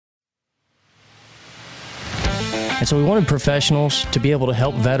And so we wanted professionals to be able to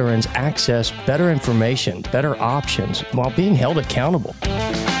help veterans access better information, better options, while being held accountable.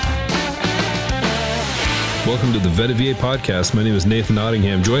 Welcome to the VA podcast. My name is Nathan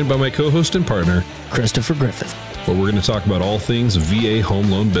Nottingham, joined by my co-host and partner, Christopher Griffith, where we're going to talk about all things VA home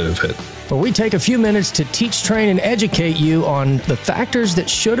loan benefit. Where we take a few minutes to teach, train, and educate you on the factors that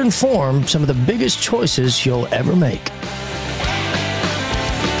should inform some of the biggest choices you'll ever make.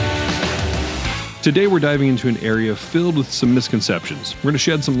 Today, we're diving into an area filled with some misconceptions. We're going to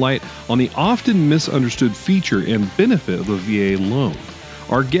shed some light on the often misunderstood feature and benefit of a VA loan.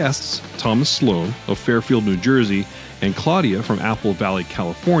 Our guests, Thomas Sloan of Fairfield, New Jersey, and Claudia from Apple Valley,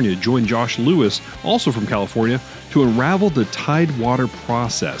 California, join Josh Lewis, also from California, to unravel the Tidewater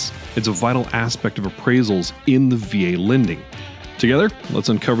process. It's a vital aspect of appraisals in the VA lending. Together, let's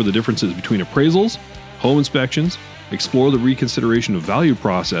uncover the differences between appraisals, home inspections, explore the reconsideration of value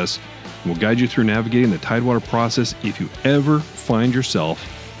process, and we'll guide you through navigating the Tidewater process if you ever find yourself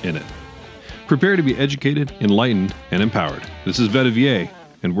in it. Prepare to be educated, enlightened, and empowered. This is VA,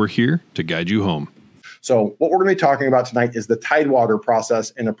 and we're here to guide you home. So what we're going to be talking about tonight is the Tidewater process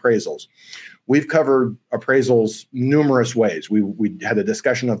in appraisals. We've covered appraisals numerous ways. We had a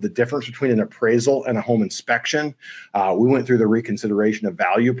discussion of the difference between an appraisal and a home inspection. We went through the reconsideration of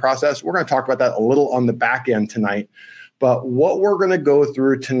value process. We're going to talk about that a little on the back end tonight. But what we're going to go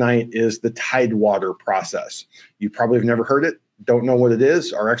through tonight is the Tidewater process. You probably have never heard it, don't know what it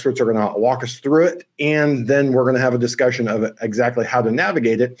is. Our experts are going to walk us through it, and then we're going to have a discussion of exactly how to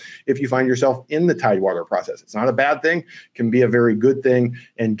navigate it if you find yourself in the Tidewater process. It's not a bad thing, can be a very good thing,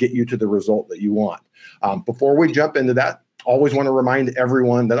 and get you to the result that you want. Before we jump into that, always want to remind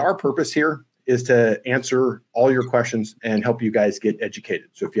everyone that our purpose here is to answer all your questions and help you guys get educated.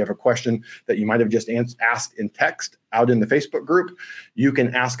 So if you have a question that you might have just asked in text out in the Facebook group, you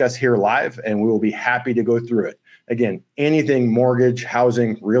can ask us here live, and we will be happy to go through it. Again, anything mortgage,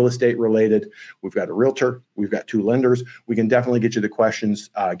 housing, real estate related. We've got a realtor. We've got two lenders. We can definitely get you the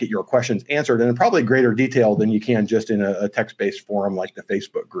questions, get your questions answered, and in probably greater detail than you can just in a text-based forum like the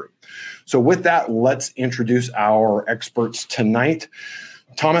Facebook group. So with that, let's introduce our experts tonight.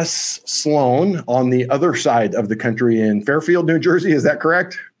 Thomas Sloan on the other side of the country in Fairfield, New Jersey. Is that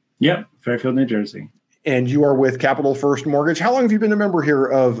correct? Yep, Fairfield, New Jersey. And you are with Capital First Mortgage. How long have you been a member here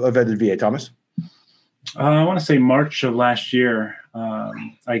of Vetted VA, Thomas? I want to say March of last year,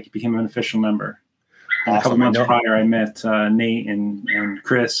 I became an official member. Awesome. A couple months prior, I met Nate and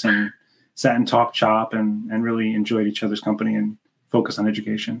Chris and sat and talked shop and really enjoyed each other's company and focused on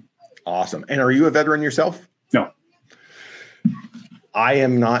education. Awesome. And are you a veteran yourself? No. I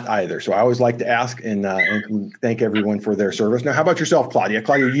am not either. So I always like to ask and thank everyone for their service. Now, how about yourself, Claudia?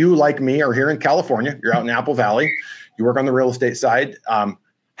 Claudia, you, like me, are here in California. You're out in Apple Valley. You work on the real estate side.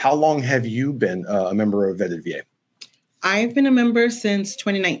 How long have you been a member of Vetted VA? I've been a member since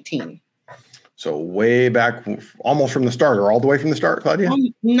 2019. So way back, almost from the start, or all the way from the start, Claudia?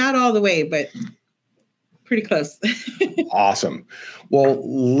 Not all the way, but pretty close. Awesome. Well,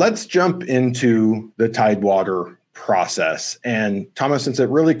 let's jump into the Tidewater process. And Thomas, since it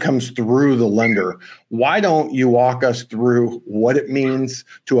really comes through the lender, why don't you walk us through what it means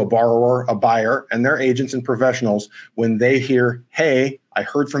to a borrower, a buyer, and their agents and professionals when they hear, hey, I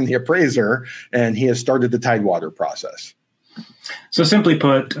heard from the appraiser and he has started the Tidewater process? So simply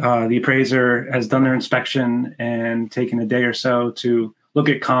put, the appraiser has done their inspection and taken a day or so to look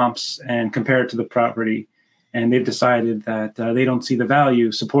at comps and compare it to the property. And they've decided that they don't see the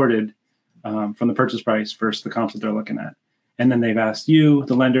value supported from the purchase price versus the comps that they're looking at. And then they've asked you,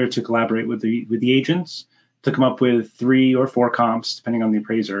 the lender, to collaborate with the agents to come up with 3 or 4 comps, depending on the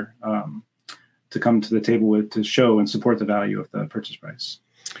appraiser, to come to the table with to show and support the value of the purchase price.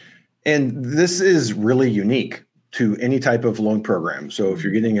 And this is really unique to any type of loan program. So if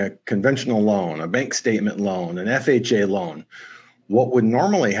you're getting a conventional loan, a bank statement loan, an FHA loan, what would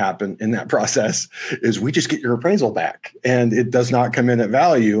normally happen in that process is we just get your appraisal back and it does not come in at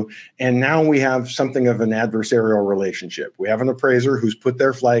value. And now we have something of an adversarial relationship. We have an appraiser who's put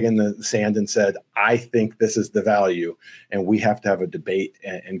their flag in the sand and said, I think this is the value. And we have to have a debate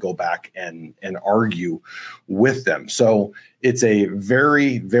and go back and argue with them. So it's a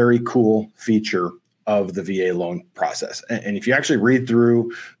very, very cool feature of the VA loan process. And if you actually read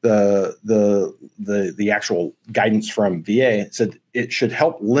through the actual guidance from VA, it said it should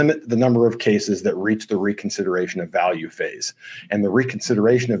help limit the number of cases that reach the reconsideration of value phase. And the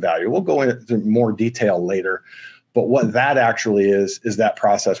reconsideration of value, we'll go into more detail later, But what that actually is that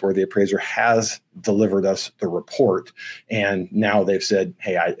process where the appraiser has delivered us the report, and now they've said,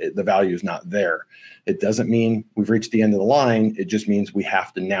 hey, the value is not there. It doesn't mean we've reached the end of the line. It just means we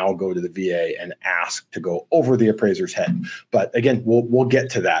have to now go to the VA and ask to go over the appraiser's head. But again, we'll get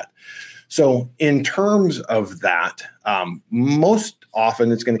to that. So in terms of that, most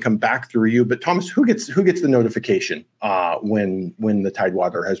often it's going to come back through you. But Thomas, who gets the notification when the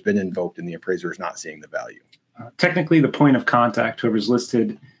Tidewater has been invoked and the appraiser is not seeing the value? Technically, the point of contact, whoever's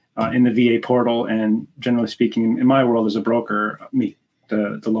listed in the VA portal, and generally speaking, in my world as a broker, me,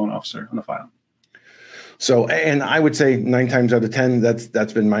 the loan officer on the file. So, and I would say 9 times out of 10,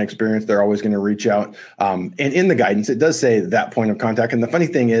 that's been my experience. They're always going to reach out. And in the guidance, it does say that point of contact. And the funny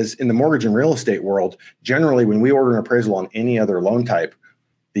thing is, in the mortgage and real estate world, generally, when we order an appraisal on any other loan type,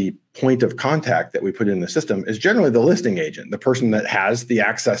 the point of contact that we put in the system is generally the listing agent, the person that has the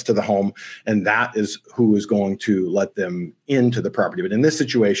access to the home, and that is who is going to let them into the property. But in this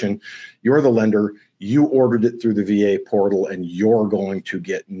situation, you're the lender, you ordered it through the VA portal, and you're going to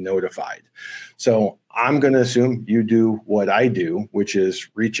get notified. So I'm going to assume you do what I do, which is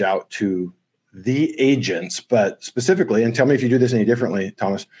reach out to the agents, but specifically, and tell me if you do this any differently,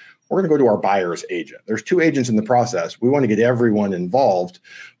 Thomas, we're going to go to our buyer's agent. There's 2 agents in the process. We want to get everyone involved,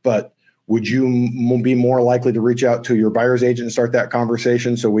 but would you be more likely to reach out to your buyer's agent and start that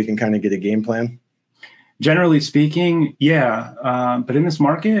conversation so we can kind of get a game plan? Generally speaking, yeah. But in this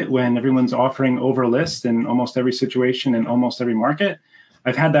market, when everyone's offering over list in almost every situation and almost every market,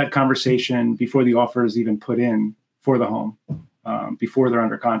 I've had that conversation before the offer is even put in for the home, before they're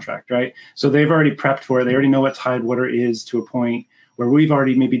under contract, right? So they've already prepped for it. They already know what Tidewater is to a point where we've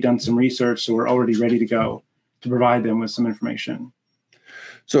already maybe done some research, so we're already ready to go to provide them with some information.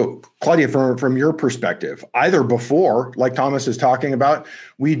 So, Claudia, from your perspective, either before, like Thomas is talking about,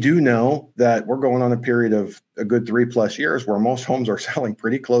 we do know that we're going on a period of a good 3+ years where most homes are selling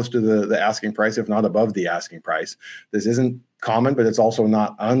pretty close to the asking price, if not above the asking price. This isn't common, but it's also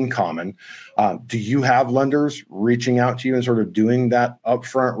not uncommon. Do you have lenders reaching out to you and sort of doing that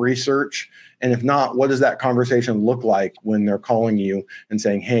upfront research? And if not, what does that conversation look like when they're calling you and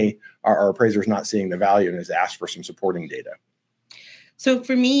saying, hey, our appraiser's not seeing the value and has asked for some supporting data? So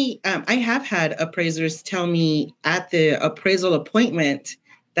for me, I have had appraisers tell me at the appraisal appointment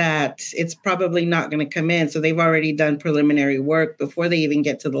that it's probably not going to come in. So they've already done preliminary work before they even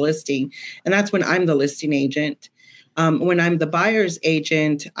get to the listing. And that's when I'm the listing agent. When I'm the buyer's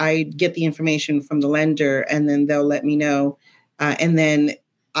agent, I get the information from the lender and then they'll let me know. And then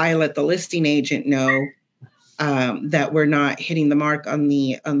I let the listing agent know that we're not hitting the mark on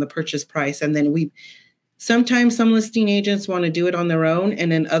the purchase price. And then sometimes some listing agents want to do it on their own.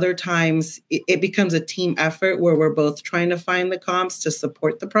 And then other times it becomes a team effort where we're both trying to find the comps to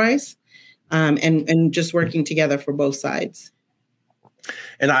support the price and just working together for both sides.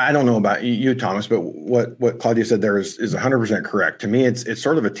 And I don't know about you, Thomas, but what Claudia said there is 100% correct. To me, it's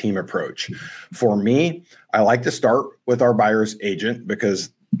sort of a team approach. For me, I like to start with our buyer's agent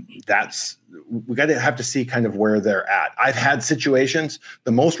because we got to have to see kind of where they're at. I've had situations,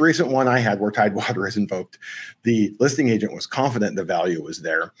 the most recent one I had where Tidewater is invoked, the listing agent was confident the value was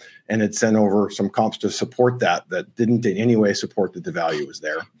there and had sent over some comps to support that didn't in any way support that the value was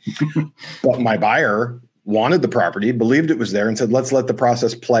there. But my buyer wanted the property, believed it was there, and said, let's let the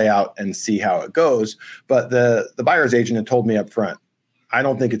process play out and see how it goes. But the buyer's agent had told me up front, I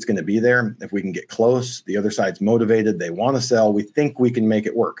don't think it's going to be there. If we can get close, the other side's motivated, they want to sell, we think we can make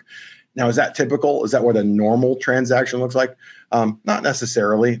it work. Now, is that typical? Is that what a normal transaction looks like? Not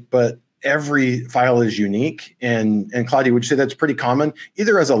necessarily, but every file is unique. And Claudia, would you say that's pretty common,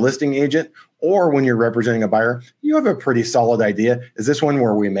 either as a listing agent or when you're representing a buyer? You have a pretty solid idea. Is this one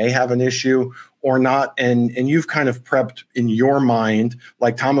where we may have an issue or not? And you've kind of prepped in your mind,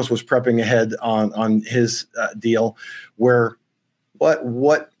 like Thomas was prepping ahead on his deal, where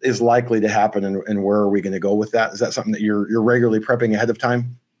what is likely to happen and where are we going to go with that? Is that something that you're regularly prepping ahead of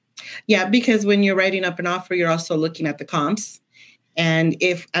time? Yeah, because when you're writing up an offer, you're also looking at the comps. And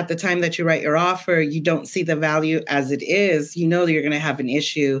if at the time that you write your offer, you don't see the value as it is, you know that you're going to have an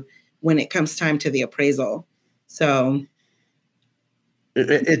issue when it comes time to the appraisal. So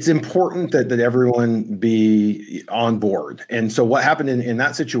it's important that everyone be on board. And so what happened in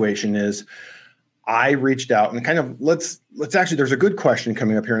that situation is I reached out and kind of let's actually, there's a good question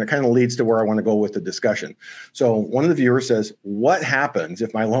coming up here and it kind of leads to where I want to go with the discussion. So one of the viewers says, what happens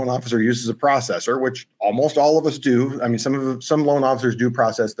if my loan officer uses a processor, which almost all of us do? I mean, some loan officers do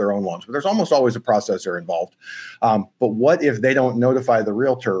process their own loans, but there's almost always a processor involved. But what if they don't notify the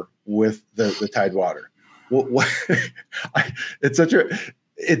realtor with the Tidewater? It's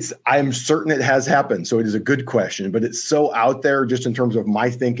I'm certain it has happened. So it is a good question, but it's so out there just in terms of my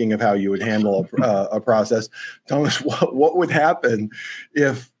thinking of how you would handle a process. Thomas, what would happen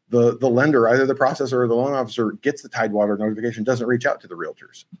if the lender, either the processor or the loan officer, gets the Tidewater notification, doesn't reach out to the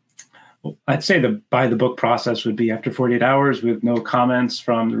realtors? Well, I'd say the by the book process would be after 48 hours with no comments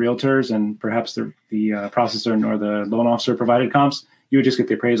from the realtors, and perhaps the processor or the loan officer provided comps. You would just get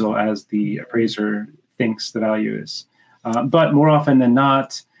the appraisal as the appraiser thinks the value is. But more often than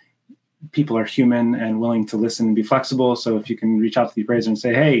not, people are human and willing to listen and be flexible. So if you can reach out to the appraiser and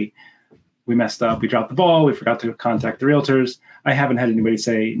say, hey, we messed up, we dropped the ball, we forgot to contact the realtors. I haven't had anybody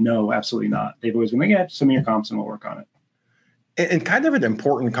say, no, absolutely not. They've always been like, yeah, send me your comps and we'll work on it. And kind of an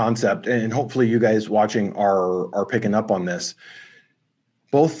important concept, and hopefully you guys watching are picking up on this.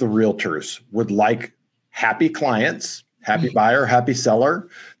 Both the realtors would like happy clients, happy buyer, happy seller.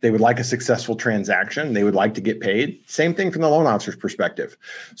 They would like a successful transaction. They would like to get paid. Same thing from the loan officer's perspective.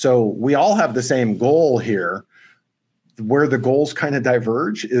 So we all have the same goal here. Where the goals kind of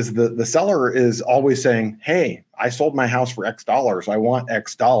diverge is the seller is always saying, hey, I sold my house for X dollars. I want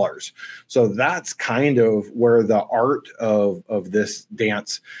X dollars. So that's kind of where the art of this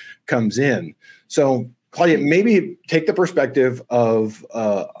dance comes in. So Claudia, maybe take the perspective of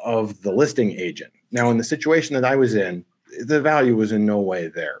the listing agent. Now, in the situation that I was in, the value was in no way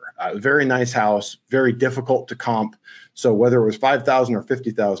there. Very nice house, very difficult to comp. So whether it was $5,000 or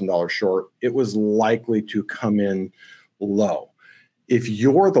 $50,000 short, it was likely to come in low. If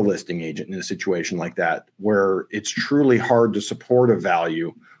you're the listing agent in a situation like that, where it's truly hard to support a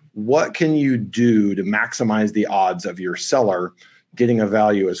value, what can you do to maximize the odds of your seller getting a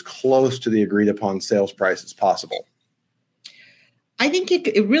value as close to the agreed upon sales price as possible? I think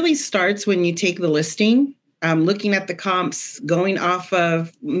it really starts when you take the listing, looking at the comps, going off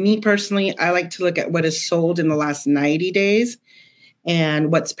of me personally. I like to look at what is sold in the last 90 days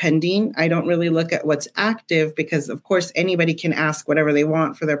and what's pending. I don't really look at what's active because, of course, anybody can ask whatever they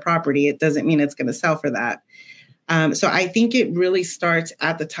want for their property. It doesn't mean it's going to sell for that. So I think it really starts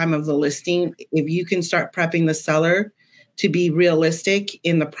at the time of the listing. If you can start prepping the seller to be realistic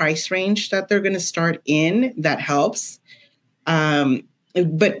in the price range that they're going to start in, that helps.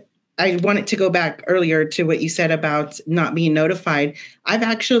 But I wanted to go back earlier to what you said about not being notified. I've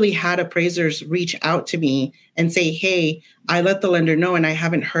actually had appraisers reach out to me and say, hey, I let the lender know and I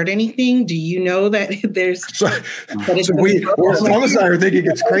haven't heard anything. Do you know that there's... Thomas and I are thinking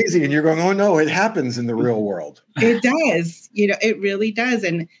it's crazy and you're going, oh no, it happens in the real world. It does. It really does.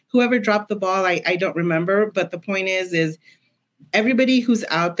 And whoever dropped the ball, I don't remember. But the point is everybody who's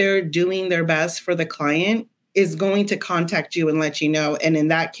out there doing their best for the client is going to contact you and let you know. And in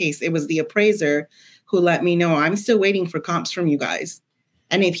that case, it was the appraiser who let me know, I'm still waiting for comps from you guys.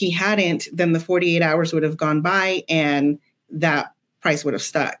 And if he hadn't, then the 48 hours would have gone by and that price would have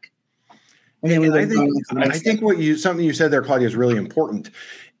stuck. And then I think something you said there, Claudia, is really important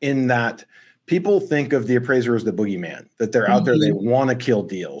in that people think of the appraiser as the boogeyman, that they're out there, they want to kill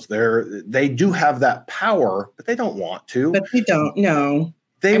deals. They do have that power, but they don't want to. But they don't, no.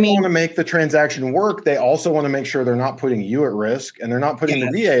 They want to make the transaction work. They also want to make sure they're not putting you at risk and they're not putting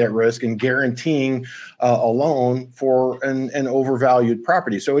the VA at risk and guaranteeing a loan for an overvalued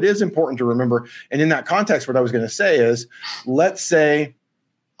property. So it is important to remember. And in that context, what I was going to say is, let's say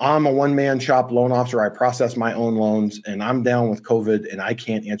I'm a one-man shop loan officer. I process my own loans and I'm down with COVID and I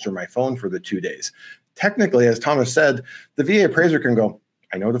can't answer my phone for the 2 days. Technically, as Thomas said, the VA appraiser can go,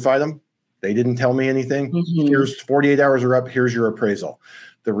 I notified them. They didn't tell me anything. Here's 48 hours are up. Here's your appraisal.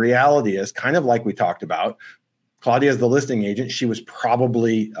 The reality is, kind of like we talked about, Claudia is the listing agent. She was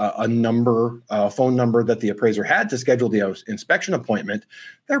probably a phone number that the appraiser had to schedule the inspection appointment.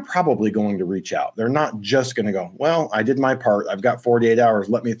 They're probably going to reach out. They're not just going to go, well, I did my part. I've got 48 hours.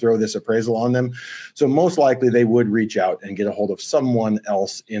 Let me throw this appraisal on them. So most likely they would reach out and get a hold of someone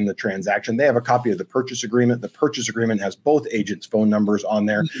else in the transaction. They have a copy of the purchase agreement. The purchase agreement has both agents' phone numbers on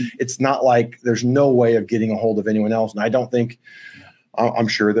there. It's not like there's no way of getting a hold of anyone else. And I don't think, I'm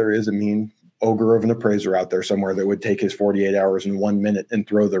sure there is a mean ogre of an appraiser out there somewhere that would take his 48 hours in 1 minute and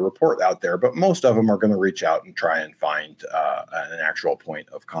throw the report out there. But most of them are going to reach out and try and find an actual point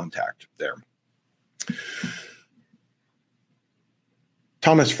of contact there.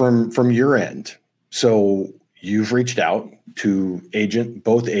 Thomas, from your end, so you've reached out to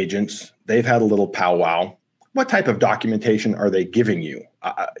both agents. They've had a little powwow. What type of documentation are they giving you?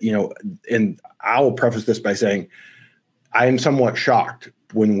 And I'll preface this by saying, I am somewhat shocked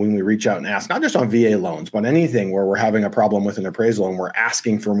when we reach out and ask, not just on VA loans, but anything where we're having a problem with an appraisal and we're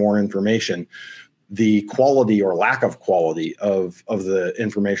asking for more information. the quality or lack of quality of the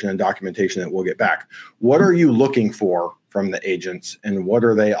information and documentation that we'll get back. What are you looking for from the agents, and what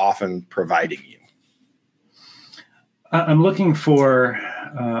are they often providing you? I'm looking for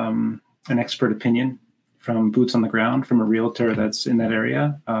an expert opinion from boots on the ground, from a realtor that's in that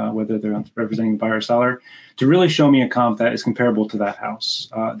area, whether they're representing the buyer or seller, to really show me a comp that is comparable to that house,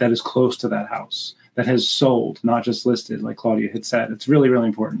 that is close to that house, that has sold, not just listed, like Claudia had said. It's really, really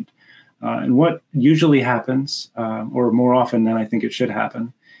important. And what usually happens, or more often than I think it should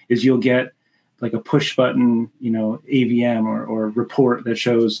happen, is you'll get like a push button, AVM or report that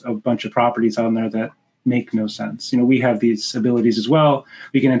shows a bunch of properties on there that make no sense. We have these abilities as well.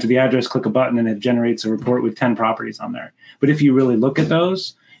 We can enter the address, click a button, and it generates a report with 10 properties on there. But if you really look at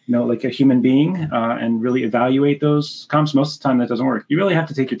those, like a human being, and really evaluate those comps, most of the time that doesn't work. You really have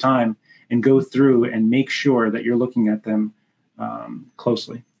to take your time and go through and make sure that you're looking at them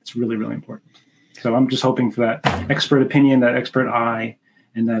closely. It's really, really important. So I'm just hoping for that expert opinion, that expert eye,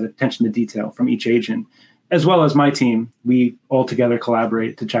 and that attention to detail from each agent, as well as my team. We all together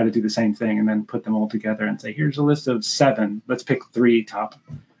collaborate to try to do the same thing, and then put them all together and say, here's a list of 7. Let's pick 3 top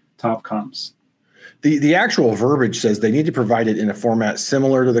comps. The actual verbiage says they need to provide it in a format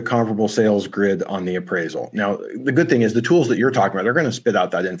similar to the comparable sales grid on the appraisal. Now, the good thing is the tools that you're talking about are going to spit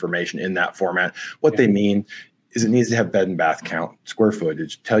out that information in that format. What they mean is it needs to have bed and bath count, square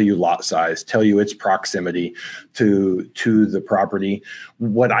footage, tell you lot size, tell you its proximity to the property.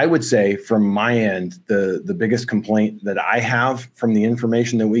 What I would say from my end, the biggest complaint that I have from the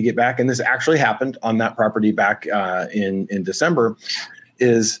information that we get back, and this actually happened on that property back in December,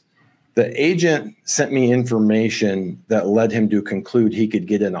 is the agent sent me information that led him to conclude he could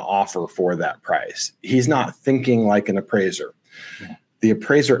get an offer for that price. He's not thinking like an appraiser. Yeah. The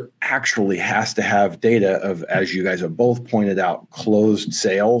appraiser actually has to have data of, as you guys have both pointed out, closed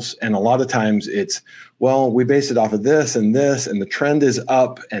sales. And a lot of times it's, well, we base it off of this, and the trend is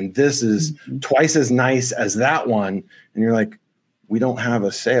up, and this is twice as nice as that one. And you're like, we don't have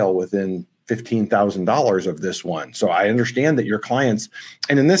a sale within $15,000 of this one. So I understand that your clients,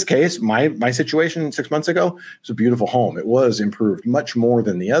 and in this case, my situation 6 months ago, it's a beautiful home. It was improved much more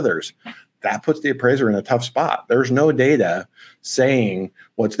than the others. That puts the appraiser in a tough spot. There's no data saying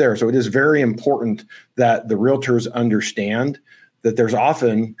what's there. So it is very important that the realtors understand that there's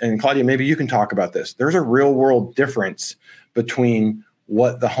often, and Claudia, maybe you can talk about this, there's a real world difference between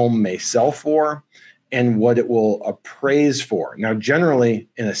what the home may sell for and what it will appraise for. Now, generally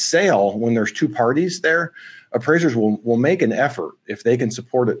in a sale, when there's 2 parties there, appraisers will make an effort if they can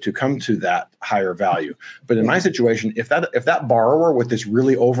support it to come to that higher value. But in my situation, if that borrower with this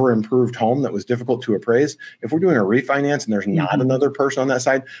really over improved home that was difficult to appraise, if we're doing a refinance and there's not another person on that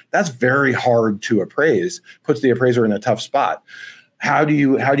side, that's very hard to appraise, puts the appraiser in a tough spot. How do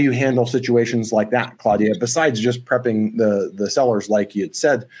you handle situations like that, Claudia, besides just prepping the sellers like you had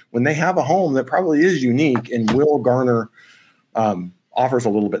said, when they have a home that probably is unique and will garner offers a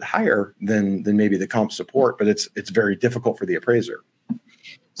little bit higher than maybe the comp support, but it's very difficult for the appraiser?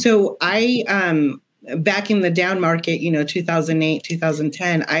 So I, back in the down market, 2008,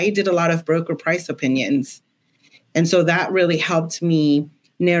 2010, I did a lot of broker price opinions. And so that really helped me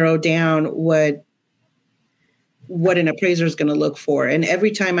narrow down what an appraiser is going to look for. And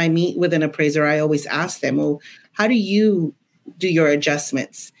every time I meet with an appraiser, I always ask them, well, how do you do your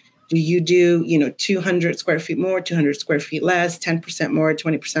adjustments? Do you do, 200 square feet more, 200 square feet less, 10% more,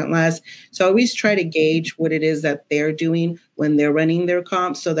 20% less? So I always try to gauge what it is that they're doing when they're running their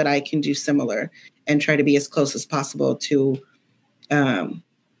comps so that I can do similar and try to be as close as possible to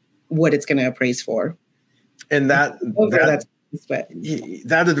what it's going to appraise for. And that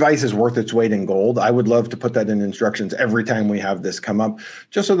advice is worth its weight in gold. I would love to put that in instructions every time we have this come up,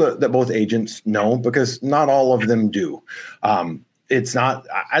 just so that both agents know, because not all of them do. It's not,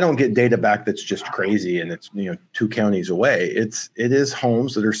 I don't get data back that's just crazy and it's 2 counties away. It is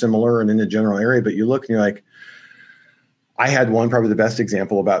homes that are similar and in a general area, but you look and you're like, I had one, probably the best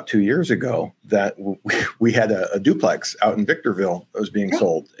example, about 2 years ago, that we had a duplex out in Victorville that was being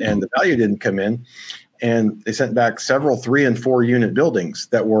sold, and the value didn't come in. And they sent back several 3 and 4 unit buildings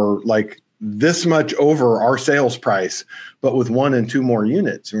that were like this much over our sales price, but with 1 and 2 more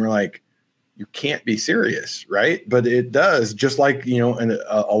units. And we're like, you can't be serious, right? But it does, just like,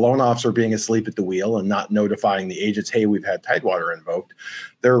 a loan officer being asleep at the wheel and not notifying the agents, hey, we've had Tidewater invoked.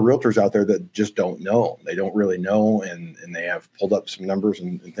 There are realtors out there that just don't know. They don't really know, and they have pulled up some numbers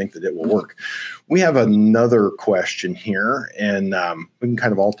and think that it will work. We have another question here, and we can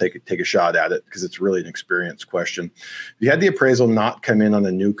kind of all take a shot at it because it's really an experience question. If you had the appraisal not come in on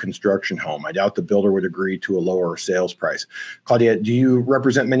a new construction home, I doubt the builder would agree to a lower sales price. Claudia, do you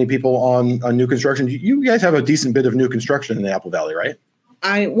represent many people on on new construction. You guys have a decent bit of new construction in the Apple Valley, right?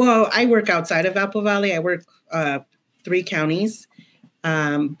 I work outside of Apple Valley. I work 3 counties,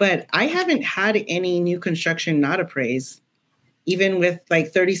 but I haven't had any new construction not appraised. Even with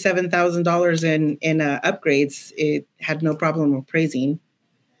like $37,000 in upgrades, it had no problem appraising.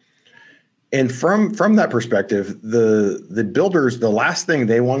 And from that perspective, the builders, the last thing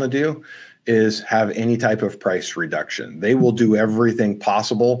they want to do is have any type of price reduction. They will do everything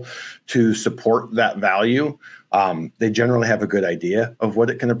possible to support that value. They generally have a good idea of what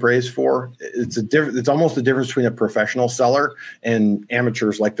it can appraise for. It's almost the difference between a professional seller and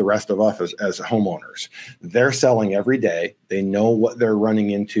amateurs like the rest of us as homeowners. They're selling every day. They know what they're running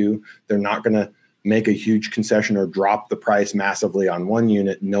into. They're not going to make a huge concession or drop the price massively on one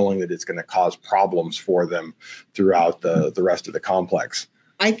unit, knowing that it's going to cause problems for them throughout the rest of the complex.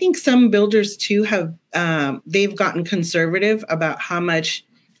 I think some builders too have they've gotten conservative about how much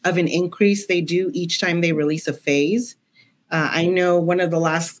of an increase they do each time they release a phase. I know one of the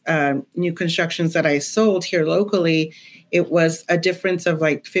last new constructions that I sold here locally, it was a difference of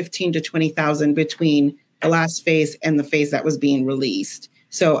like 15 to 20,000 between the last phase and the phase that was being released.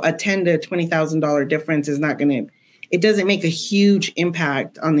 So a $10,000 to $20,000 difference is not going to, it doesn't make a huge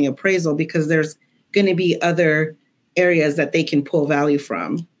impact on the appraisal because there's going to be other areas that they can pull value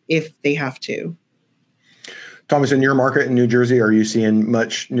from if they have to. Thomas, in your market in New Jersey, are you seeing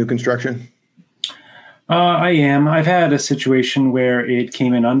much new construction? I am. I've had a situation where it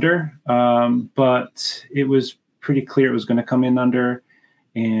came in under, but it was pretty clear it was going to come in under.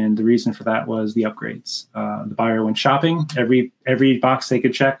 And the reason for that was the upgrades. The buyer went shopping. Every box they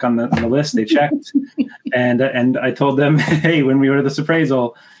could check on the list, they checked. and I told them, hey, when we order this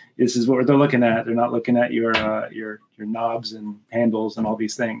appraisal, this is what they're looking at. They're not looking at your knobs and handles and all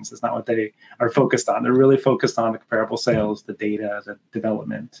these things. That's not what they are focused on. They're really focused on the comparable sales, the data, the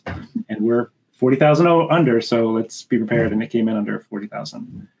development. And we're 40,000 under, so let's be prepared. And it came in under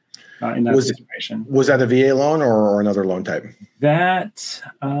 40,000 in that situation. Was that a VA loan or another loan type? That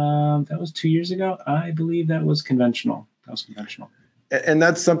was 2 years ago. I believe that was conventional. And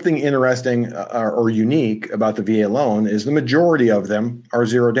that's something interesting or unique about the VA loan is the majority of them are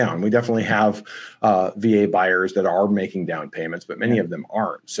zero down. We definitely have VA buyers that are making down payments, but many of them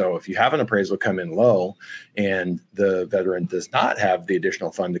aren't. So if you have an appraisal come in low and the veteran does not have the additional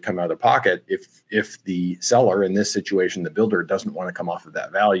fund to come out of pocket, if the seller, in this situation, the builder, doesn't want to come off of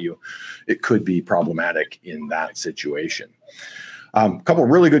that value, it could be problematic in that situation. A couple of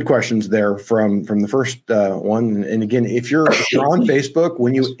really good questions there from the first one. And again, if you're on Facebook,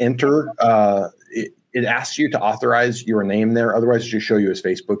 when you enter, it asks you to authorize your name there. Otherwise, it just show you as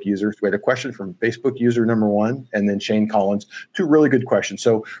Facebook users. We had a question from Facebook user number 1, and then Shane Collins. 2 really good questions.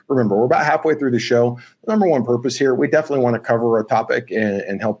 So remember, we're about halfway through the show. The number one purpose here, we definitely want to cover a topic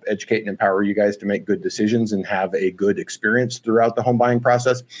and help educate and empower you guys to make good decisions and have a good experience throughout the home buying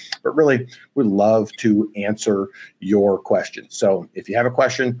process. But really, we'd love to answer your questions. So if you have a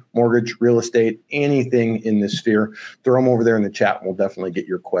question, mortgage, real estate, anything in this sphere, throw them over there in the chat, and we'll definitely get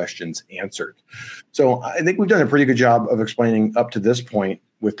your questions answered. So I think we've done a pretty good job of explaining up to this point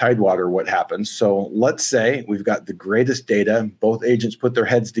with Tidewater what happens. So let's say we've got the greatest data. Both agents put their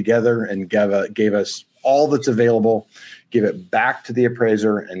heads together and gave us all that's available, give it back to the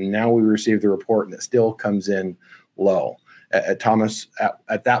appraiser, and now we receive the report and it still comes in low. Thomas,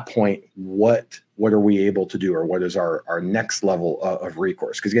 at that point, what are we able to do, or what is our next level of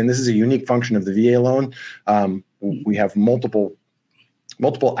recourse? Because again, this is a unique function of the VA loan. We have multiple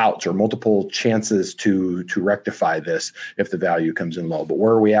outs or multiple chances to rectify this if the value comes in low. But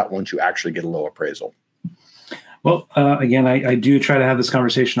where are we at once you actually get a low appraisal? Well, again, I do try to have this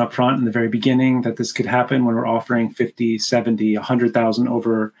conversation up front in the very beginning that this could happen when we're offering 50, 70, 100,000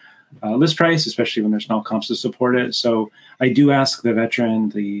 over list price, especially when there's no comps to support it. So I do ask the veteran,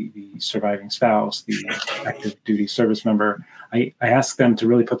 the surviving spouse, the active duty service member, I ask them to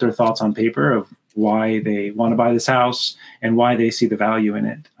really put their thoughts on paper of why they want to buy this house and why they see the value in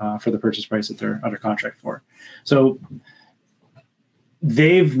it for the purchase price that they're under contract for. So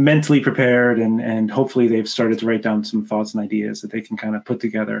they've mentally prepared and hopefully they've started to write down some thoughts and ideas that they can kind of put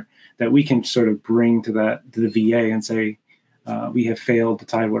together that we can sort of bring to the VA and say, we have failed the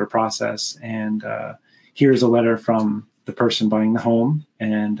Tidewater process, and here's a letter from the person buying the home,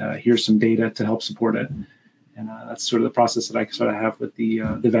 and here's some data to help support it. And that's sort of the process that I sort of have with the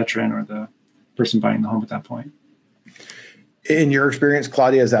veteran or the person buying the home at that point. In your experience,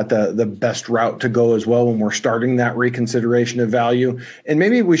 Claudia, is that the best route to go as well when we're starting that reconsideration of value? And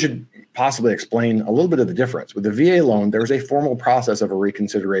maybe we should possibly explain a little bit of the difference. With the VA loan, there's a formal process of a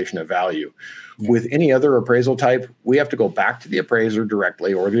reconsideration of value. With any other appraisal type, we have to go back to the appraiser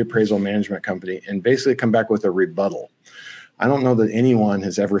directly or the appraisal management company and basically come back with a rebuttal. I don't know that anyone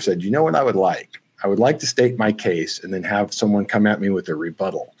has ever said, you know what I would like? I would like to state my case and then have someone come at me with a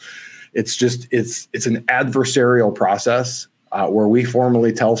rebuttal. It's an adversarial process where we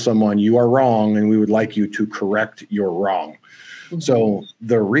formally tell someone you are wrong and we would like you to correct your wrong. Mm-hmm. So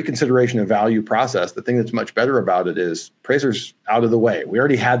the reconsideration of value process, the thing that's much better about it is appraisers out of the way. We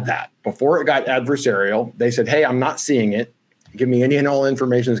already had that. Before it got adversarial, they said, hey, I'm not seeing it. Give me any and all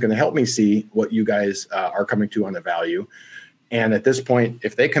information that's going to help me see what you guys are coming to on the value. And at this point,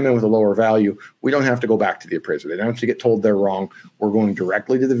 if they come in with a lower value, we don't have to go back to the appraiser. They don't have to get told they're wrong. We're going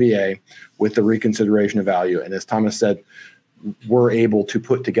directly to the VA with the reconsideration of value. And as Thomas said, we're able to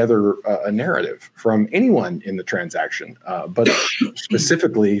put together a narrative from anyone in the transaction, but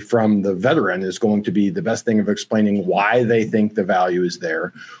specifically from the veteran is going to be the best thing of explaining why they think the value is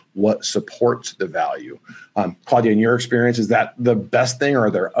there, what supports the value. Claudia, in your experience, is that the best thing, or are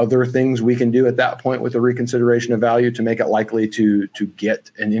there other things we can do at that point with the reconsideration of value to make it likely to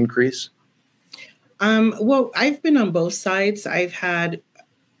get an increase? Well, I've been on both sides. I've had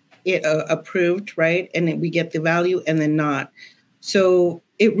it approved, right? And then we get the value and then not. So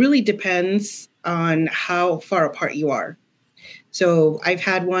it really depends on how far apart you are. So I've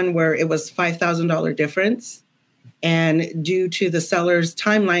had one where it was $5,000 difference. And due to the seller's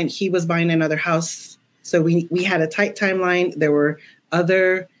timeline, he was buying another house. So we had a tight timeline. There were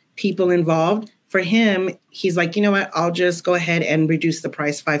other people involved. For him, he's like, you know what? I'll just go ahead and reduce the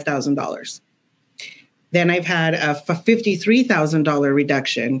price $5,000. Then I've had a $53,000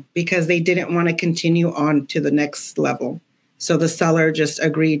 reduction because they didn't want to continue on to the next level. So the seller just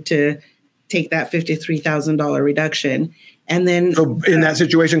agreed to take that $53,000 reduction. And then, so in that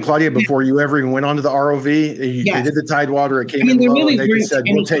situation, Claudia, before you ever even went on to the ROV, they did the Tidewater, it came in low, really, and they just said,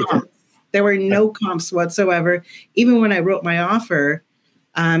 we'll take it. There were no comps whatsoever, even when I wrote my offer.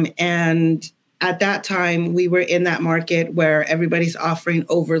 And at that time, we were in that market where everybody's offering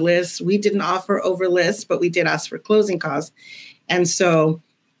over list. We didn't offer over list, but we did ask for closing costs. And so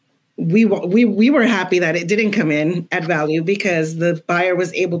we were happy that it didn't come in at value because the buyer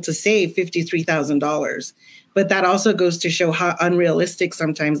was able to save $53,000. But that also goes to show how unrealistic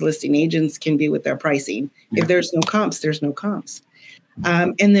sometimes listing agents can be with their pricing. Yeah. If there's no comps, there's no comps.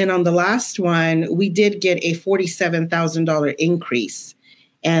 And then on the last one, we did get a $47,000 increase.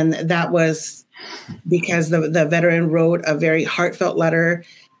 And that was because the veteran wrote a very heartfelt letter,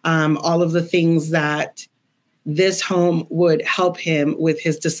 all of the things that this home would help him with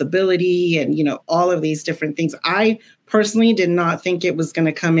his disability and, all of these different things. I personally did not think it was going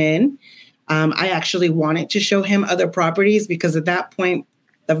to come in. I actually wanted to show him other properties because at that point,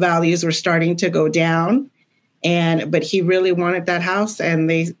 the values were starting to go down. But he really wanted that house, and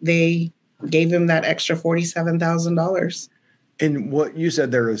they gave him that extra $47,000. And what you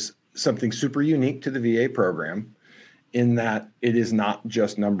said there is something super unique to the VA program in that it is not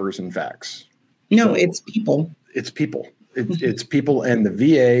just numbers and facts. No, so it's people. It's people. It's people. And the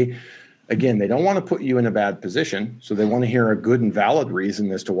VA, again, they don't want to put you in a bad position. So they want to hear a good and valid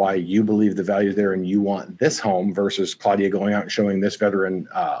reason as to why you believe the value there and you want this home versus Claudia going out and showing this veteran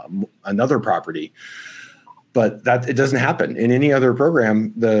another property. But that it doesn't happen in any other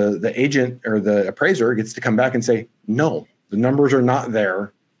program. The agent or the appraiser gets to come back and say, no, the numbers are not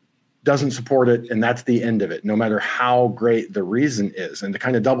there, doesn't support it, and that's the end of it, no matter how great the reason is. And to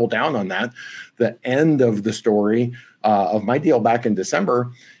kind of double down on that, the end of the story of my deal back in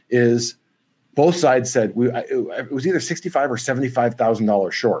December is both sides said it was either $65,000 or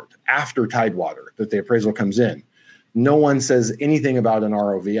 $75,000 short after Tidewater that the appraisal comes in. No one says anything about an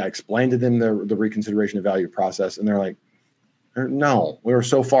ROV. I explained to them the reconsideration of value process, and they're like, no, we're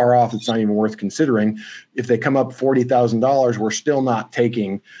so far off, it's not even worth considering. If they come up $40,000, we're still not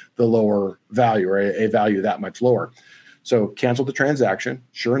taking the lower value or a value that much lower. So canceled the transaction.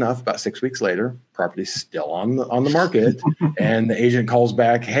 Sure enough, about 6 weeks later, property's still on the market. And the agent calls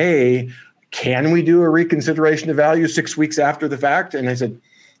back, hey, can we do a reconsideration of value 6 weeks after the fact? And I said,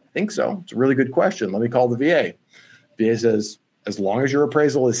 I think so. It's a really good question. Let me call the VA. VA says, as long as your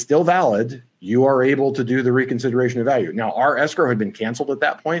appraisal is still valid, you are able to do the reconsideration of value. Now, our escrow had been canceled at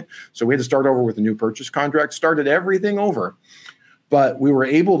that point, so we had to start over with a new purchase contract, started everything over. But we were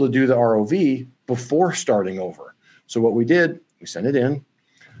able to do the ROV before starting over. So what we did, we sent it in,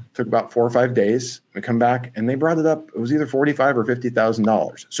 took about 4 or 5 days. We come back, and they brought it up. It was either $45,000 or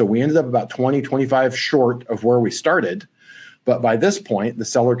 $50,000. So we ended up about 25 short of where we started. But by this point, the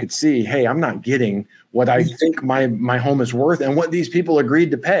seller could see, hey, I'm not getting what I think my home is worth and what these people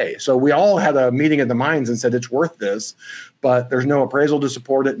agreed to pay. So we all had a meeting of the minds and said it's worth this, but there's no appraisal to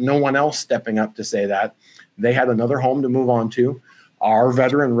support it. No one else stepping up to say that. They had another home to move on to. Our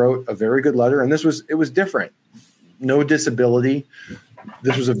veteran wrote a very good letter, and it was different. No disability.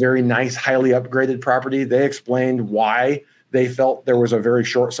 This was a very nice, highly upgraded property. They explained why they felt there was a very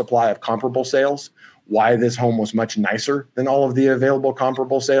short supply of comparable sales, why this home was much nicer than all of the available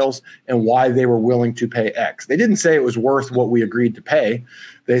comparable sales, and why they were willing to pay X. They didn't say it was worth what we agreed to pay.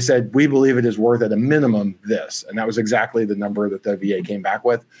 They said, we believe it is worth at a minimum this. And that was exactly the number that the VA came back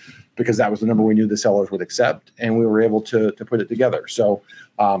with, because that was the number we knew the sellers would accept, and we were able to put it together. So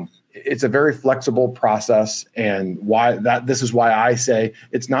it's a very flexible process, and this is why I say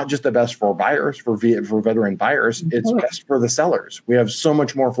it's not just the best for buyers, for veteran buyers, it's best for the sellers. We have so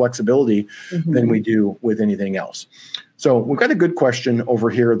much more flexibility than we do with anything else. So we've got a good question over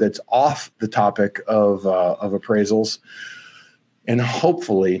here that's off the topic of appraisals. And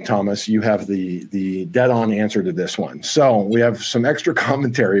hopefully, Thomas, you have the dead-on answer to this one. So we have some extra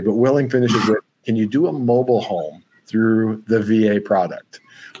commentary, but Willing finishes with, can you do a mobile home through the VA product?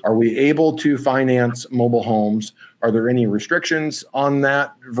 Are we able to finance mobile homes? Are there any restrictions on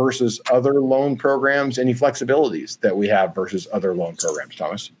that versus other loan programs? Any flexibilities that we have versus other loan programs,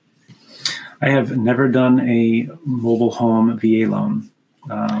 Thomas? I have never done a mobile home VA loan,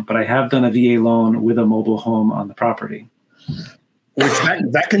 but I have done a VA loan with a mobile home on the property. Which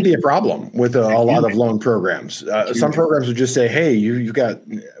that can be a problem with a lot of loan programs. Some programs would just say, hey,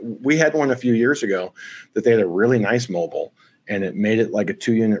 we had one a few years ago that they had a really nice mobile, and it made it like a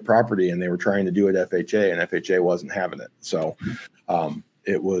 2-unit property, and they were trying to do it FHA, and FHA wasn't having it. So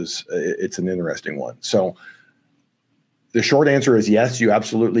it's an interesting one. So the short answer is yes, you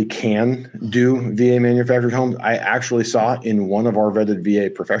absolutely can do VA manufactured homes. I actually saw in one of our vetted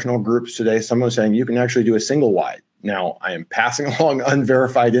VA professional groups today, someone was saying you can actually do a single wide. Now, I am passing along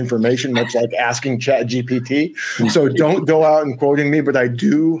unverified information, much like asking ChatGPT. So don't go out and quoting me, but I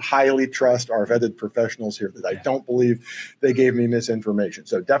do highly trust our vetted professionals here that I don't believe they gave me misinformation.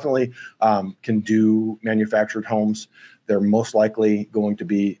 So definitely can do manufactured homes. They're most likely going to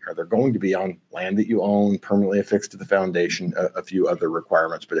be on land that you own, permanently affixed to the foundation, a few other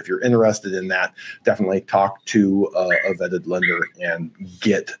requirements. But if you're interested in that, definitely talk to a vetted lender and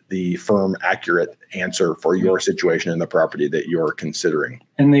get the firm, accurate answer for your situation and the property that you're considering.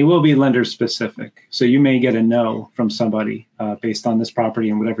 And they will be lender specific. So you may get a no from somebody based on this property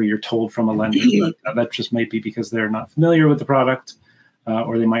and whatever you're told from a lender. But that just might be because they're not familiar with the product,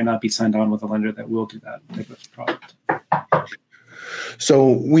 or they might not be signed on with a lender that will do that type of product.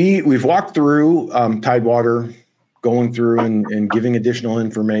 So we've walked through Tidewater, going through and giving additional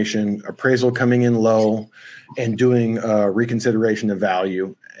information, appraisal coming in low, and doing reconsideration of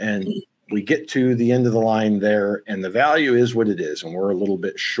value. And we get to the end of the line there, and the value is what it is, and we're a little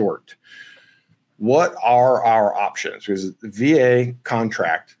bit short. What are our options? Because the VA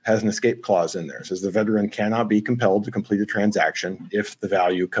contract has an escape clause in there. It says the veteran cannot be compelled to complete a transaction if the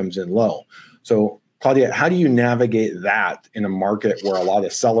value comes in low. So Claudia, how do you navigate that in a market where a lot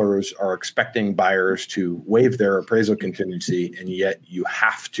of sellers are expecting buyers to waive their appraisal contingency, and yet you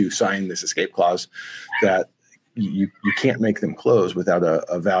have to sign this escape clause that you can't make them close without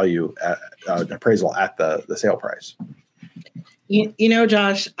a value an appraisal at the sale price? You know,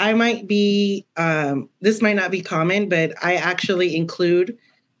 Josh, I might be, this might not be common, but I actually include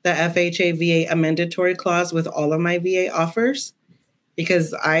the FHA VA amendatory clause with all of my VA offers,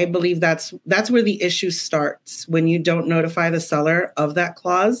 because I believe that's where the issue starts, when you don't notify the seller of that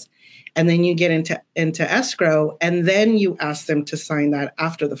clause, and then you get into escrow, and then you ask them to sign that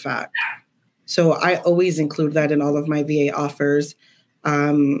after the fact. So I always include that in all of my VA offers.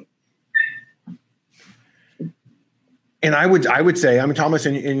 And I would say, Thomas,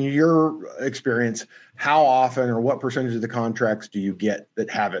 in your experience, how often or what percentage of the contracts do you get that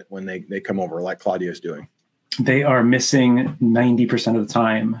have it when they come over, like Claudia's doing? They are missing 90% of the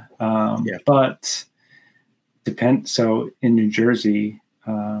time. But so in New Jersey,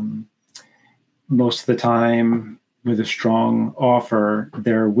 most of the time with a strong offer,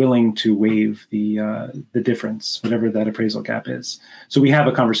 they're willing to waive the difference, whatever that appraisal gap is. So we have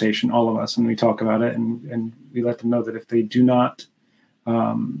a conversation, all of us, and we talk about it, and we let them know that if they do not,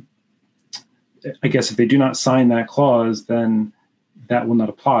 if they do not sign that clause, then that will not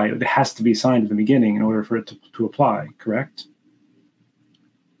apply. It has to be signed at the beginning in order for it to apply, correct?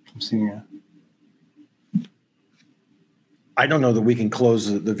 I'm seeing I don't know that we can close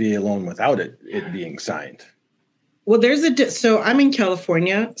the VA loan without it being signed. Well, so I'm in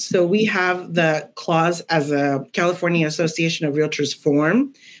California, so we have the clause as a California Association of Realtors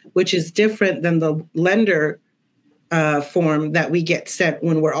form, which is different than the lender form that we get sent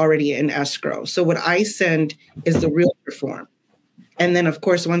when we're already in escrow. So what I send is the realtor form. And then, of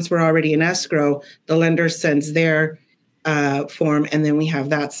course, once we're already in escrow, the lender sends their form, and then we have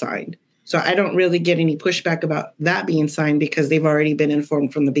that signed. So I don't really get any pushback about that being signed because they've already been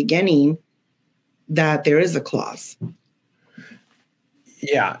informed from the beginning that there is a clause.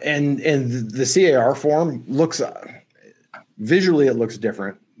 Yeah, and the CAR form looks visually, it looks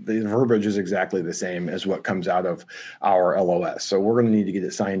different. The verbiage is exactly the same as what comes out of our LOS. So we're going to need to get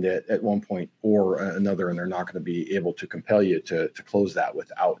it signed at one point or another, and they're not going to be able to compel you to close that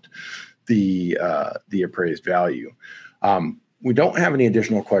without the appraised value. We don't have any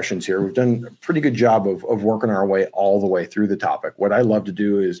additional questions here. We've done a pretty good job of working our way all the way through the topic. What I love to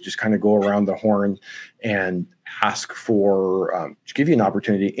do is just kind of go around the horn and ask for, to give you an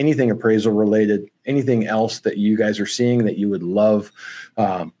opportunity, anything appraisal related, anything else that you guys are seeing that you would love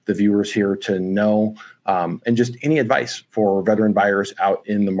the viewers here to know, and just any advice for veteran buyers out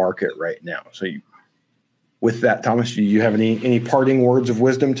in the market right now. So with that, Thomas, do you have any parting words of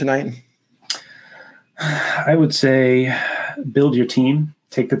wisdom tonight? I would say build your team.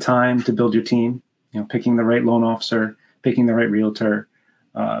 Take the time to build your team. Picking the right loan officer, picking the right realtor,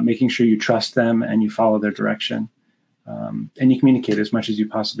 making sure you trust them and you follow their direction. And you communicate as much as you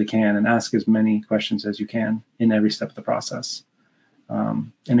possibly can and ask as many questions as you can in every step of the process.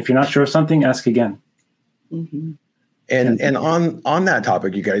 And if you're not sure of something, ask again. Mm-hmm. And on that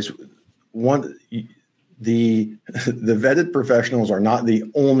topic, you guys, the vetted professionals are not the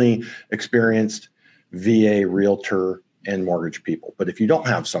only experienced VA realtor and mortgage people. But if you don't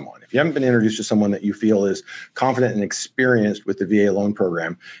have someone, if you haven't been introduced to someone that you feel is confident and experienced with the VA loan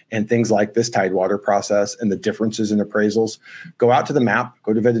program and things like this Tidewater process and the differences in appraisals, go out to the map,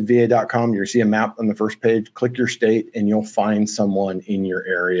 go to vettedva.com. You'll see a map on the first page, click your state, and you'll find someone in your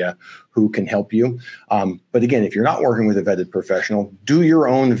area who can help you. But again, if you're not working with a vetted professional, do your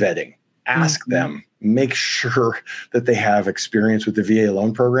own vetting. Ask them, make sure that they have experience with the VA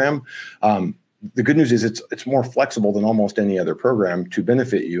loan program. The good news is it's more flexible than almost any other program to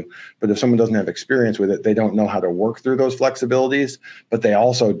benefit you. But if someone doesn't have experience with it, they don't know how to work through those flexibilities, but they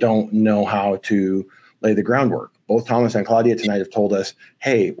also don't know how to lay the groundwork. Both Thomas and Claudia tonight have told us,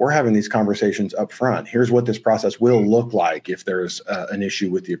 hey, we're having these conversations up front. Here's what this process will look like if there's an issue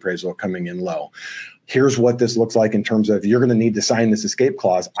with the appraisal coming in low. Here's what this looks like in terms of you're going to need to sign this escape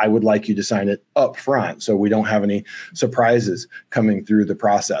clause. I would like you to sign it up front so we don't have any surprises coming through the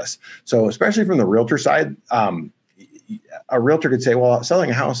process. So especially from the realtor side, a realtor could say, well, selling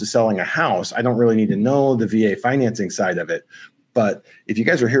a house is selling a house. I don't really need to know the VA financing side of it. But if you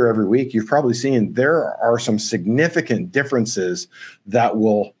guys are here every week, you've probably seen there are some significant differences that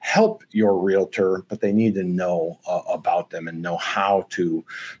will help your realtor, but they need to know about them and know how to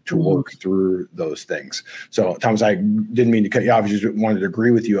work through those things. So, Thomas, I didn't mean to cut you off. I just wanted to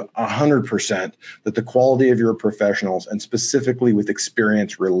agree with you 100% that the quality of your professionals, and specifically with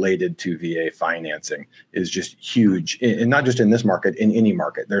experience related to VA financing, is just huge. And not just in this market, in any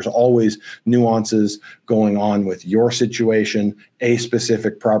market. There's always nuances going on with your situation, a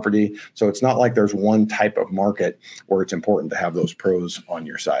specific property. So it's not like there's one type of market where it's important to have those pros on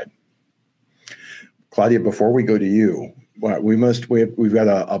your side. Claudia, before we go to you, we've got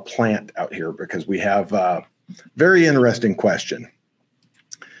a plant out here because we have a very interesting question.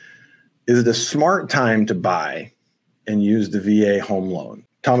 Is it a smart time to buy and use the VA home loan?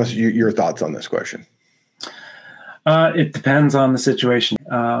 Thomas, your thoughts on this question? It depends on the situation.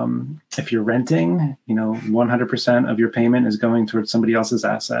 If you're renting, 100% of your payment is going towards somebody else's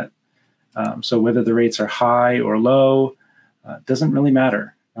asset. So whether the rates are high or low, doesn't really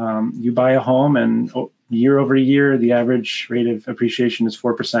matter. You buy a home and year over year, the average rate of appreciation is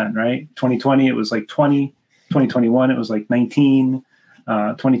 4%, right? 2020, it was like 20. 2021, it was like 19.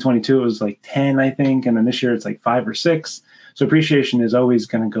 2022, it was like 10, I think. And then this year, it's like 5 or 6. So appreciation is always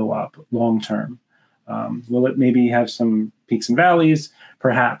going to go up long term. Will it maybe have some peaks and valleys?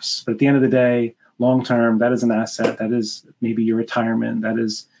 Perhaps. But at the end of the day, long term, that is an asset. That is maybe your retirement. That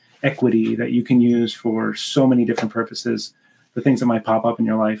is equity that you can use for so many different purposes, the things that might pop up in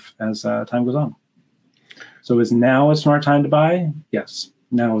your life as time goes on. So is now a smart time to buy? Yes,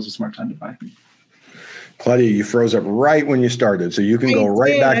 now is a smart time to buy. Claudia, you froze up right when you started, so you can go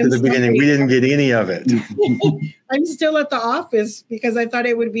right back to the beginning. We didn't get any of it. I'm still at the office because I thought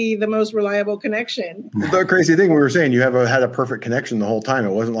it would be the most reliable connection. The crazy thing, we were saying you had a perfect connection the whole time.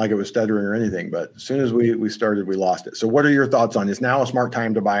 It wasn't like it was stuttering or anything, but as soon as we started, we lost it. So what are your thoughts on, is now a smart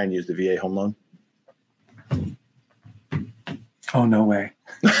time to buy and use the VA home loan? Oh, no way.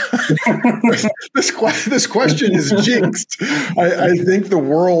 This question is jinxed. I think the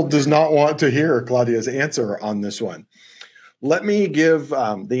world does not want to hear Claudia's answer on this one. Let me give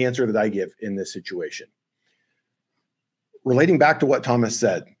the answer that I give in this situation. Relating back to what Thomas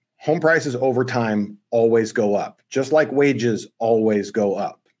said, home prices over time always go up, just like wages always go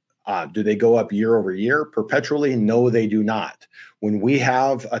up. Do they go up year over year perpetually? No, they do not. When we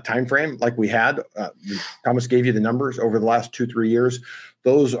have a time frame like we had, Thomas gave you the numbers over the last 2-3 years.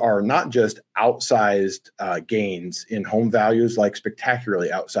 Those are not just outsized gains in home values, like spectacularly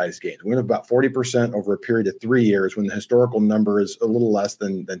outsized gains. We went up about 40% over a period of 3 years when the historical number is a little less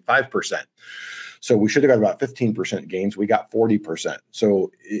than 5%. So we should have got about 15% gains. We got 40%.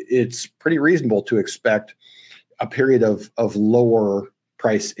 So it's pretty reasonable to expect a period of lower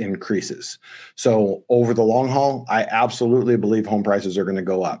price increases. So over the long haul, I absolutely believe home prices are going to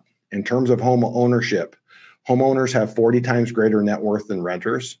go up. In terms of home ownership, homeowners have 40 times greater net worth than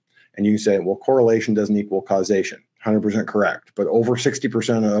renters. And you can say, well, correlation doesn't equal causation. 100% correct. But over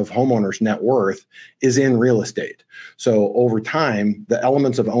 60% of homeowners' net worth is in real estate. So over time, the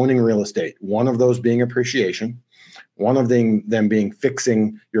elements of owning real estate, one of those being appreciation, one of them being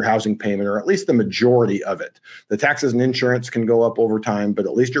fixing your housing payment, or at least the majority of it. The taxes and insurance can go up over time, but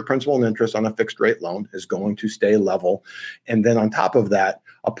at least your principal and interest on a fixed rate loan is going to stay level. And then on top of that,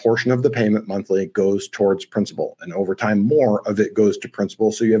 a portion of the payment monthly goes towards principal. And over time, more of it goes to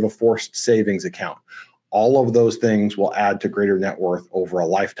principal. So you have a forced savings account. All of those things will add to greater net worth over a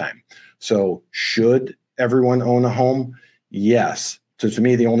lifetime. So should everyone own a home? Yes. So to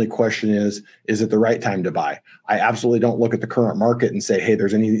me, the only question is it the right time to buy? I absolutely don't look at the current market and say, hey,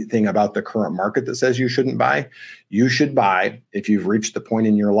 there's anything about the current market that says you shouldn't buy. You should buy if you've reached the point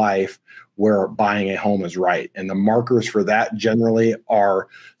in your life where buying a home is right. And the markers for that generally are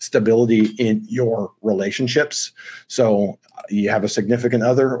stability in your relationships. So you have a significant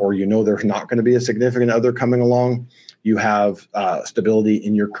other, or you know there's not going to be a significant other coming along. You have stability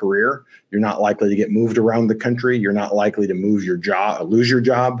in your career. You're not likely to get moved around the country. You're not likely to lose your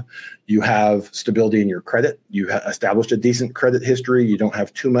job. You have stability in your credit. You have established a decent credit history. You don't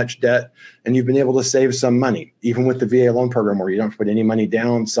have too much debt, and you've been able to save some money, even with the VA loan program where you don't have to put any money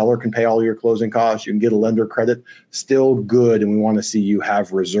down. Seller can pay all your closing costs. You can get a lender credit. Still good, and we want to see you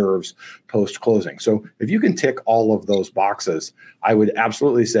have reserves post-closing. So if you can tick all of those boxes, I would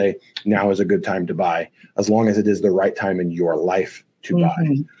absolutely say now is a good time to buy, as long as it is the right time in your life to buy.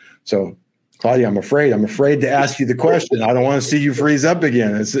 So Claudia, I'm afraid to ask you the question. I don't want to see you freeze up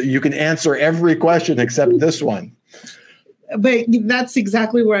again. You can answer every question except this one. But that's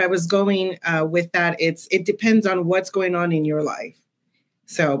exactly where I was going with that. It depends on what's going on in your life.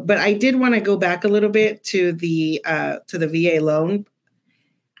 So, but I did want to go back a little bit to the VA loan.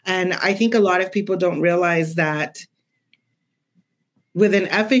 And I think a lot of people don't realize that with an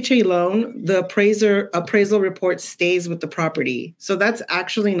FHA loan, the appraisal report stays with the property. So that's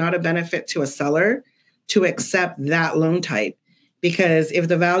actually not a benefit to a seller to accept that loan type, because if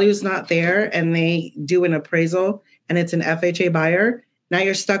the value is not there and they do an appraisal and it's an FHA buyer, now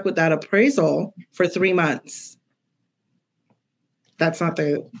you're stuck with that appraisal for 3 months. That's not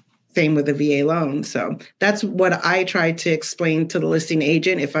the same with the VA loan. So that's what I try to explain to the listing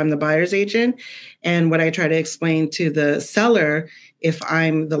agent if I'm the buyer's agent, and what I try to explain to the seller if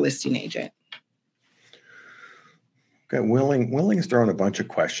I'm the listing agent. Okay, Willing is throwing a bunch of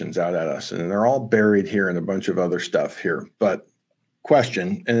questions out at us, and they're all buried here in a bunch of other stuff here. But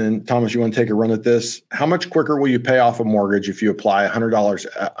question, and Thomas, you want to take a run at this? How much quicker will you pay off a mortgage if you apply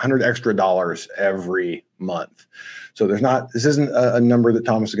 $100 extra dollars every month? So this isn't a number that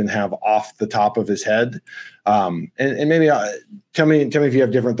Thomas is going to have off the top of his head. And maybe tell me if you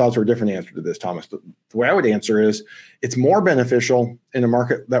have different thoughts or a different answer to this, Thomas. The way I would answer is it's more beneficial in the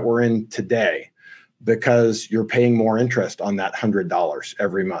market that we're in today, because you're paying more interest on that $100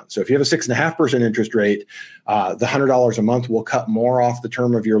 every month. So if you have a 6.5% interest rate, the $100 a month will cut more off the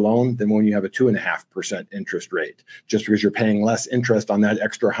term of your loan than when you have a 2.5% interest rate, just because you're paying less interest on that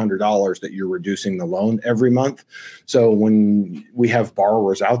extra $100 that you're reducing the loan every month. So when we have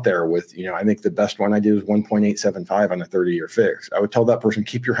borrowers out there with, I think the best one I did was 1.875 on a 30-year fix. I would tell that person,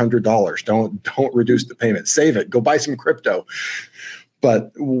 keep your $100. Don't reduce the payment. Save it. Go buy some crypto.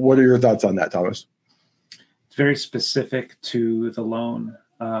 But what are your thoughts on that, Thomas? It's very specific to the loan.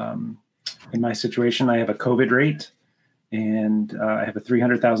 In my situation, I have a COVID rate, and I have a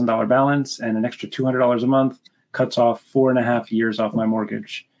 $300,000 balance, and an extra $200 a month cuts off 4.5 years off my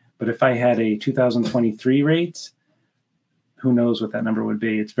mortgage. But if I had a 2023 rate, who knows what that number would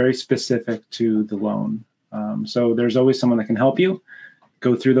be? It's very specific to the loan. So there's always someone that can help you.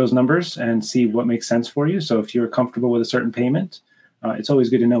 go through those numbers and see what makes sense for you. So if you're comfortable with a certain payment, it's always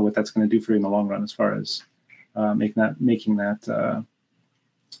good to know what that's going to do for you in the long run, as far as making that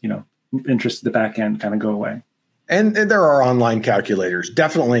interest at the back end kind of go away. And there are online calculators.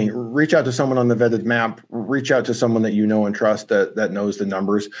 Definitely reach out to someone on the Vetted Map. Reach out to someone that you know and trust that knows the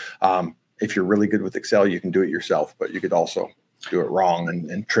numbers. If you're really good with Excel, you can do it yourself, but you could also do it wrong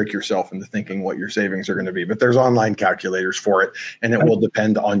and trick yourself into thinking what your savings are going to be. But there's online calculators for it, and it will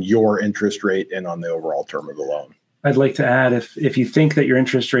depend on your interest rate and on the overall term of the loan. I'd like to add, if you think that your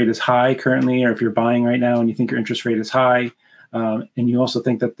interest rate is high currently, or if you're buying right now and you think your interest rate is high, and you also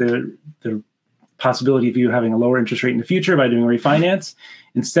think that the possibility of you having a lower interest rate in the future by doing a refinance,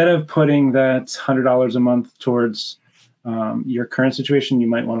 instead of putting that $100 a month towards your current situation, you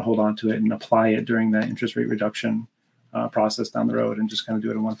might want to hold on to it and apply it during the interest rate reduction process down the road, and just kind of do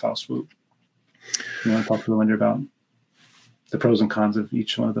it in one foul swoop. You want to talk to the lender about the pros and cons of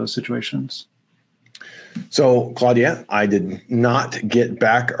each one of those situations. So, Claudia, I did not get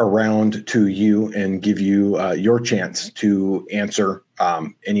back around to you and give you your chance to answer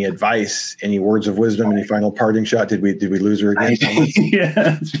any advice, any words of wisdom, any final parting shot. Did we lose her again?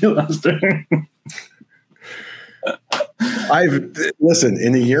 Yeah, she lost her. Listen,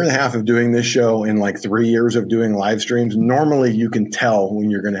 in a year and a half of doing this show, in like 3 years of doing live streams, normally you can tell when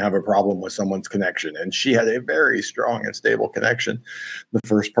you're going to have a problem with someone's connection. And she had a very strong and stable connection the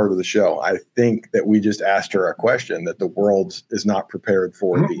first part of the show. I think that we just asked her a question that the world is not prepared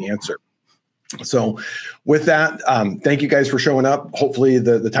for the answer. So with that, thank you guys for showing up. Hopefully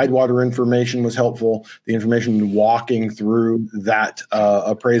the Tidewater information was helpful, the information walking through that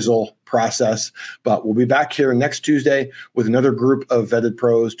appraisal process. But we'll be back here next Tuesday with another group of vetted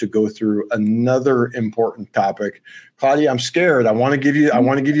pros to go through another important topic. Claudia, I'm scared. I want to give you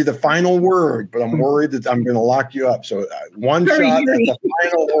the final word, but I'm worried that I'm going to lock you up. So one shot at the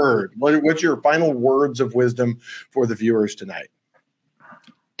final word. What's your final words of wisdom for the viewers tonight?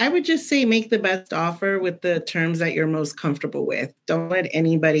 I would just say make the best offer with the terms that you're most comfortable with. Don't let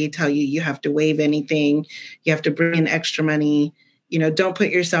anybody tell you you have to waive anything. You have to bring in extra money. Don't put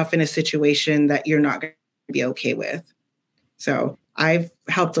yourself in a situation that you're not going to be okay with. So I've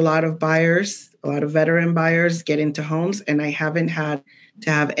helped a lot of buyers, a lot of veteran buyers get into homes, and I haven't had to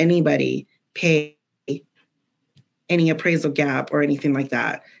have anybody pay any appraisal gap or anything like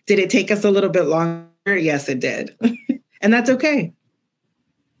that. Did it take us a little bit longer? Yes, it did. And that's okay.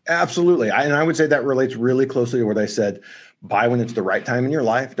 Absolutely. And I would say that relates really closely to what I said. Buy when it's the right time in your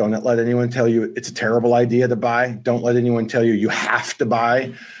life. Don't let anyone tell you it's a terrible idea to buy. Don't let anyone tell you you have to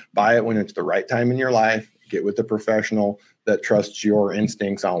buy. Buy it when it's the right time in your life. Get with the professional that trusts your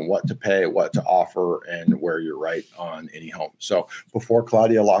instincts on what to pay, what to offer, and where you're right on any home. So before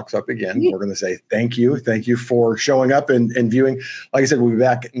Claudia locks up again, we're going to say thank you. Thank you for showing up and viewing. Like I said, we'll be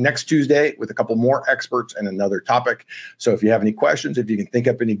back next Tuesday with a couple more experts and another topic. So if you have any questions, if you can think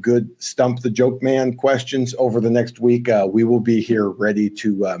up any good Stump the Joke Man questions over the next week, we will be here ready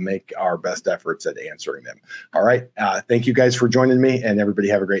to make our best efforts at answering them. All right. Thank you guys for joining me, and everybody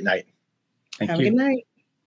have a great night. Have a good night.